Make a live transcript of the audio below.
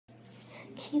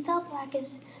Keith L. Black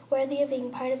is worthy of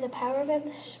being part of the Power of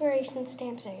Inspiration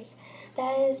stamp series.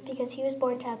 That is because he was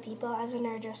born to help people as a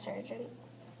neurosurgeon.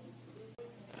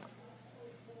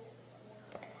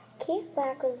 Keith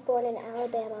Black was born in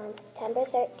Alabama on September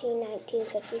 13,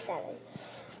 1957.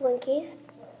 When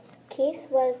Keith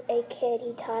was a kid,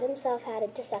 he taught himself how to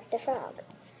dissect a frog.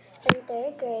 In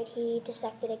 3rd grade, he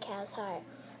dissected a cow's heart.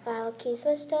 While Keith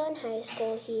was still in high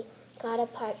school, he got a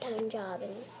part-time job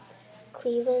in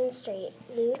Cleveland Street,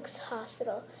 Luke's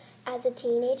Hospital. As a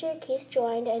teenager, Keith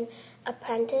joined an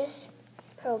apprentice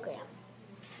program.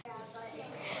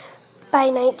 By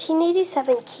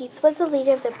 1987, Keith was the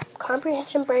leader of the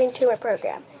Comprehensive Brain Tumor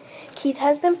Program. Keith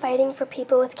has been fighting for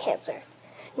people with cancer.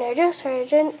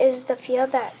 Neurosurgeon is the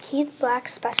field that Keith Black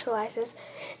specializes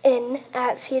in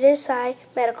at Cedars-Sinai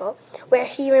Medical, where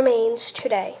he remains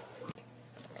today.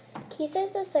 Keith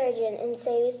is a surgeon and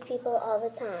saves people all the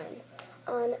time.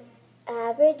 On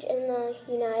average, in the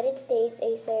United States,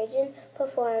 a surgeon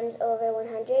performs over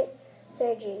 100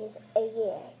 surgeries a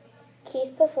year.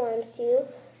 Keith performs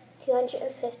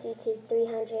 250 to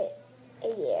 300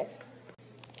 a year.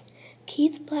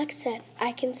 Keith Black said,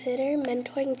 "I consider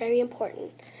mentoring very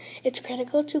important. It's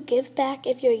critical to give back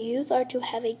if your youth are to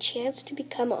have a chance to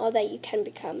become all that you can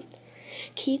become."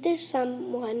 Keith is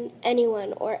someone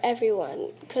anyone or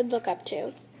everyone could look up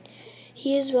to.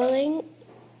 He is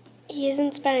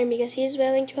inspiring because he is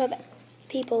willing to help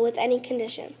people with any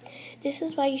condition. This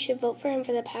is why you should vote for him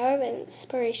for the Power of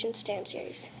Inspiration stamp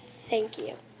series. Thank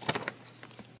you.